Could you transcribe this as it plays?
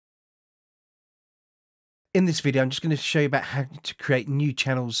In this video, I'm just going to show you about how to create new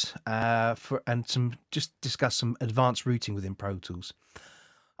channels just discuss some advanced routing within Pro Tools.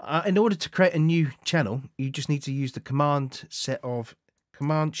 In order to create a new channel, you just need to use the command set of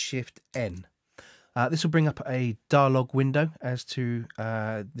Command-Shift-N. This will bring up a dialog window as to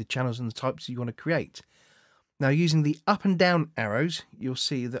the channels and the types you want to create. Now, using the up and down arrows, you'll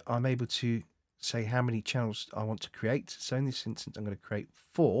see that I'm able to say how many channels I want to create. So in this instance, I'm going to create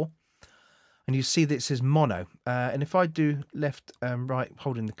 4. And you see that it says mono. And if I do left and right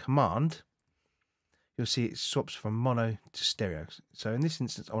holding the command, you'll see it swaps from mono to stereo. So in this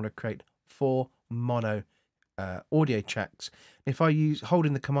instance, I want to create 4 mono audio tracks. If I use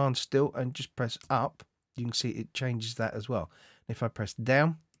holding the command still and just press up, you can see it changes that as well. And if I press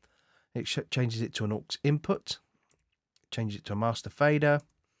down, it changes it to an aux input, changes it to a master fader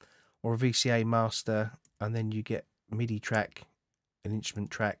or a VCA master, and then you get MIDI track, an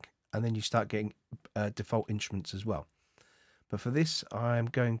instrument track, and then you start getting default instruments as well. But for this, I'm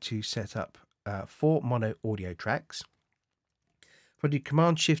going to set up 4 mono audio tracks. If I do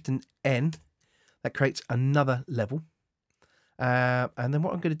Command-Shift and N, that creates another level. And then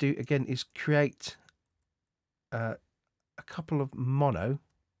what I'm going to do again is create a couple of mono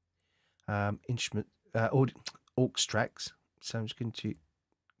aux tracks. So I'm just going to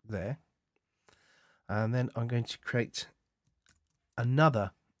there, and then I'm going to create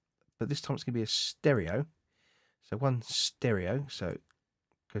another. But this time it's going to be a stereo. So one stereo. So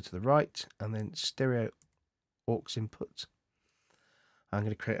go to the right and then stereo aux input. I'm going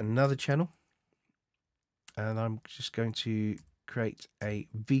to create another channel. And I'm just going to create a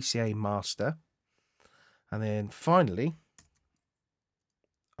VCA master. And then finally,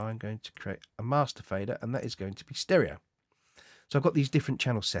 I'm going to create a master fader, and that is going to be stereo. So I've got these different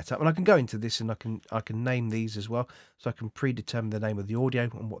channels set up, and I can go into this and I can name these as well. So I can predetermine the name of the audio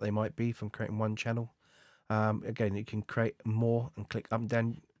and what they might be if I'm creating one channel. Again, you can create more and click up and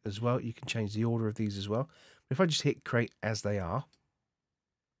down as well. You can change the order of these as well. But if I just hit create as they are,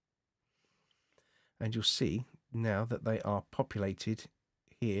 and you'll see now that they are populated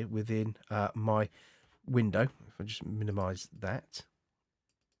here within my window. If I just minimize that,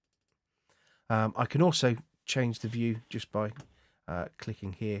 I can also change the view just by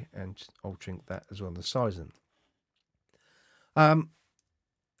clicking here and just altering that as well, the size of them.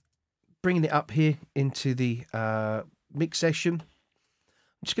 Bringing it up here into the mix session,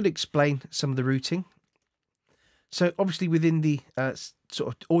 I'm just going to explain some of the routing. So obviously within the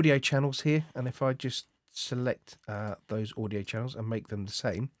sort of audio channels here, and if I just select those audio channels and make them the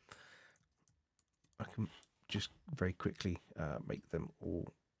same, I can just very quickly make them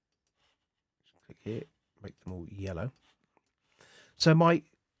all, click here, make them all yellow. So my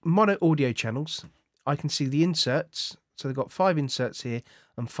mono audio channels, I can see the inserts. So they've got 5 inserts here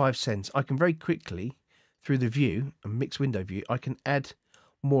and 5 sends. I can very quickly, through the view and mix window view, I can add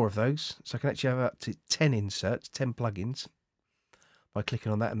more of those. So I can actually have up to 10 inserts, 10 plugins by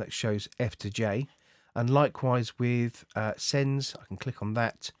clicking on that, and that shows F to J. And likewise with sends, I can click on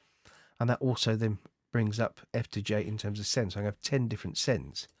that, and that also then brings up F to J in terms of sends. So I have 10 different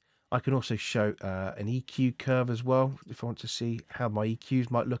sends. I can also show an EQ curve as well if I want to see how my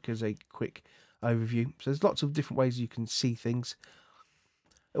EQs might look as a quick overview. So there's lots of different ways you can see things.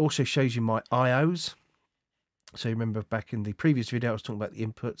 It also shows you my IOs. So remember back in the previous video I was talking about the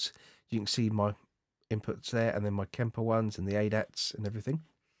inputs. You can see my inputs there, and then my Kemper ones and the ADATs and everything.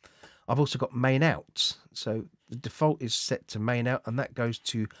 I've also got main outs. So the default is set to main out, and that goes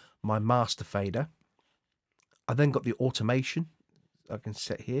to my master fader. I then got the automation I can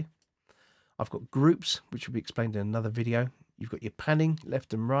set here. I've got groups, which will be explained in another video. You've got your panning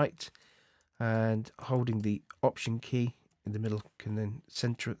left and right, and holding the option key in the middle can then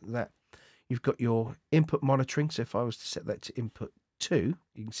center that. You've got your input monitoring. So if I was to set that to input 2,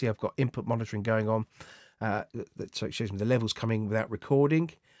 you can see I've got input monitoring going on. So it shows me the levels coming without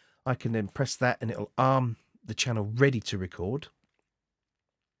recording. I can then press that and it'll arm the channel ready to record.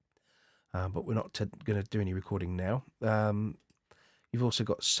 But we're not going to do any recording now. You've also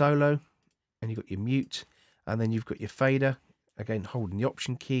got solo, and you've got your mute, and then you've got your fader. Again, holding the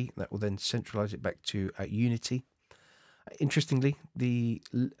option key, that will then centralize it back to Unity. Interestingly, the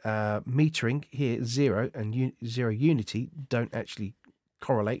metering here, 0 and 0 Unity, don't actually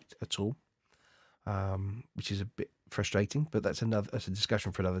correlate at all, which is a bit frustrating, but that's a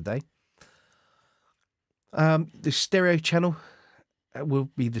discussion for another day. The stereo channel will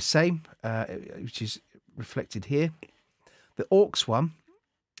be the same, which is reflected here. The aux one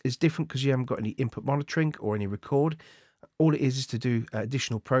is different because you haven't got any input monitoring or any record. All it is to do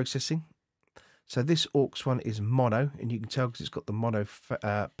additional processing. So this aux one is mono, and you can tell because it's got the mono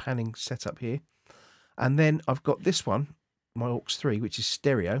panning set up here. And then I've got this one, my Auxes 3, which is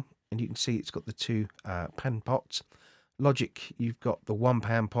stereo, and you can see it's got the two pan pots. Logic, you've got the one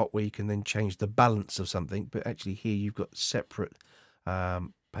pan pot where you can then change the balance of something, but actually here you've got separate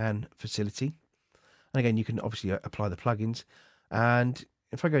pan facility. And again, you can obviously apply the plugins. And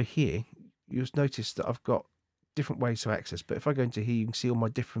if I go here, you'll notice that I've got different ways to access. But if I go into here, you can see all my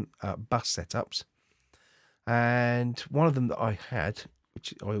different bus setups. And one of them that I had,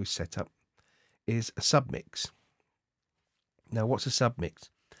 which I always set up, is a submix. Now, what's a submix?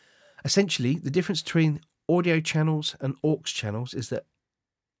 Essentially, the difference between audio channels and aux channels is that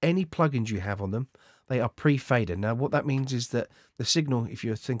any plugins you have on them, they are pre-fader. Now, what that means is that the signal, if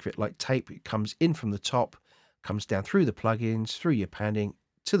you think of it like tape, it comes in from the top, comes down through the plugins, through your panning,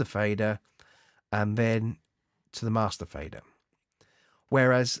 to the fader, and then to the master fader.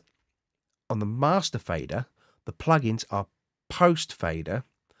 Whereas on the master fader, the plugins are post-fader.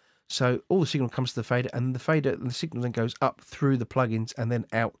 So all the signal comes to the fader, and the signal then goes up through the plugins and then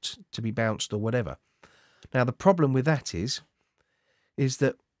out to be bounced or whatever. Now, the problem with that is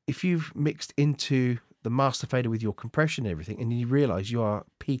that if you've mixed into the master fader with your compression and everything, and you realize you are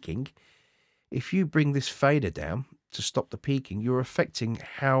peaking, if you bring this fader down to stop the peaking, you're affecting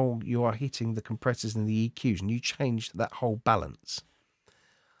how you are hitting the compressors and the EQs, and you change that whole balance,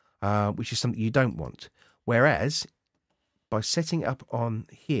 which is something you don't want. Whereas by setting up on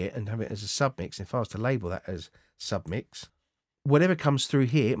here and having it as a submix, if I was to label that as submix, whatever comes through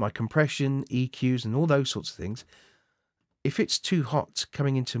here, my compression, EQs, and all those sorts of things, if it's too hot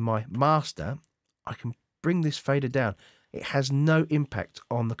coming into my master, I can bring this fader down. It has no impact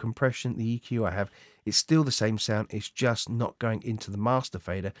on the compression, the EQ I have. It's still the same sound. It's just not going into the master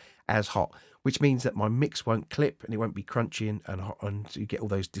fader as hot, which means that my mix won't clip and it won't be crunchy and you get all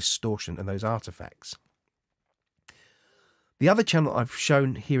those distortion and those artifacts. The other channel I've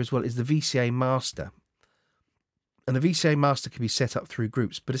shown here as well is the VCA Master. And the VCA Master can be set up through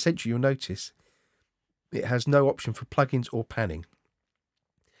groups, but essentially you'll notice it has no option for plugins or panning.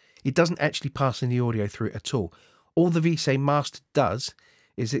 It doesn't actually pass any audio through it at all. All the VCA Master does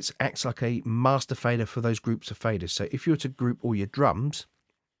is it acts like a master fader for those groups of faders. So if you were to group all your drums,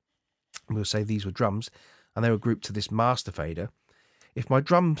 and we'll say these were drums, and they were grouped to this master fader, if my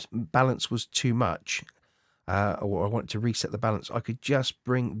drums balance was too much, or I wanted to reset the balance, I could just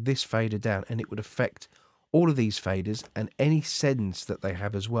bring this fader down and it would affect all of these faders and any sends that they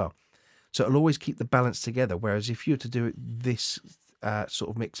have as well. So it'll always keep the balance together. Whereas if you were to do it this sort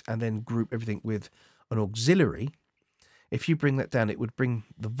of mix and then group everything with an auxiliary, if you bring that down, it would bring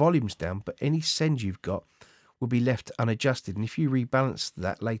the volumes down, but any send you've got will be left unadjusted. And if you rebalance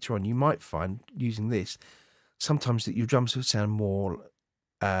that later on, you might find using this sometimes that your drums will sound more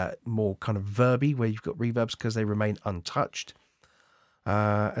kind of verby, where you've got reverbs because they remain untouched.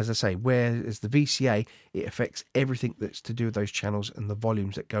 As I say, whereas the VCA, it affects everything that's to do with those channels and the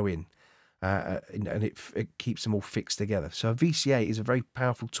volumes that go in, and it keeps them all fixed together. So a VCA is a very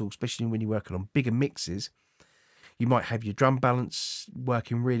powerful tool, especially when you're working on bigger mixes. You might have your drum balance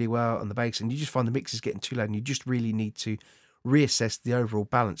working really well on the bass, and you just find the mix is getting too loud, and you just really need to reassess the overall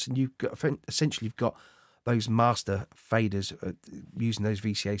balance. And you've got essentially you've got those master faders using those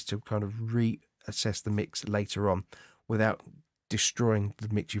VCAs to kind of reassess the mix later on without destroying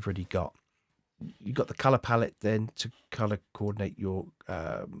the mix you've already got. You've got the color palette then to color coordinate your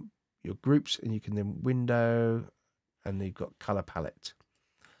groups, and you can then window, and you've got color palette,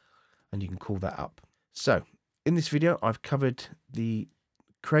 and you can call that up. So in this video, I've covered the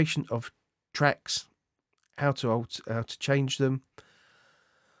creation of tracks, how to change them,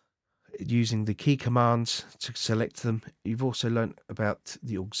 using the key commands to select them. You've also learnt about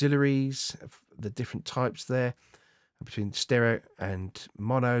the auxiliaries, the different types there between stereo and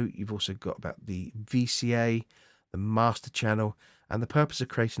mono. You've also got about the VCA, the master channel, and the purpose of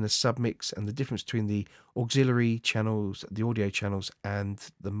creating a submix, and the difference between the auxiliary channels, the audio channels, and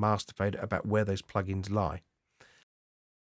the master fader, about where those plugins lie.